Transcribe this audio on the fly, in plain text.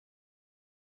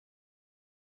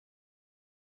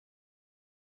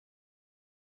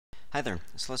Hi there.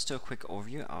 So let's do a quick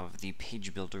overview of the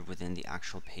page builder within the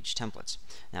actual page templates.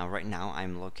 Now right now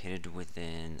I'm located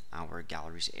within our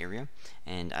galleries area,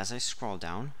 and as I scroll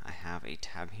down I have a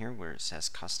tab here where it says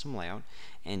custom layout,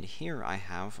 and here I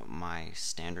have my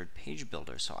standard page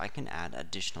builder, so I can add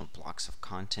additional blocks of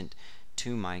content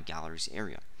to my galleries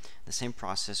area. The same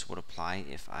process would apply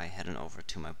if I head on over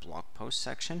to my blog post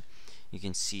section. You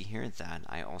can see here that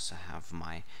I also have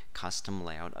my custom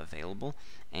layout available,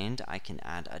 and I can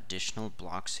add additional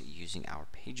blocks using our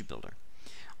page builder.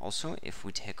 Also, if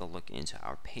we take a look into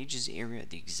our pages area,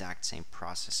 the exact same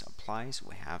process applies.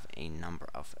 We have a number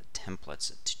of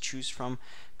templates to choose from: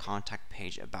 contact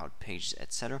page, about page,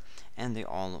 etc., and they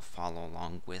all follow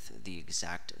along with the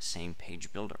exact same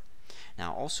page builder.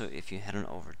 Now also, if you head on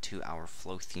over to our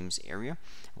Flothemes area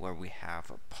where we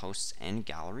have posts and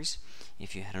galleries,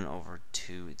 if you head on over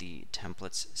to the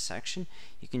templates section,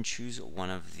 you can choose one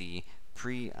of the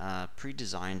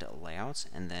pre-designed layouts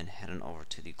and then head on over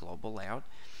to the global layout.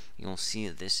 You'll see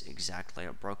this exact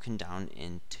layout broken down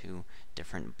into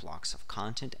different blocks of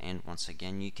content, and once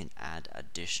again you can add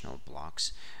additional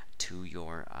blocks to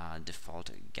your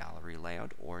default gallery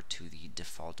layout or to the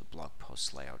default blog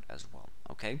post layout as well.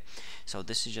 Okay, so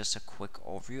this is just a quick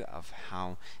overview of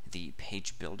how the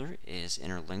page builder is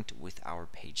interlinked with our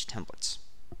page templates.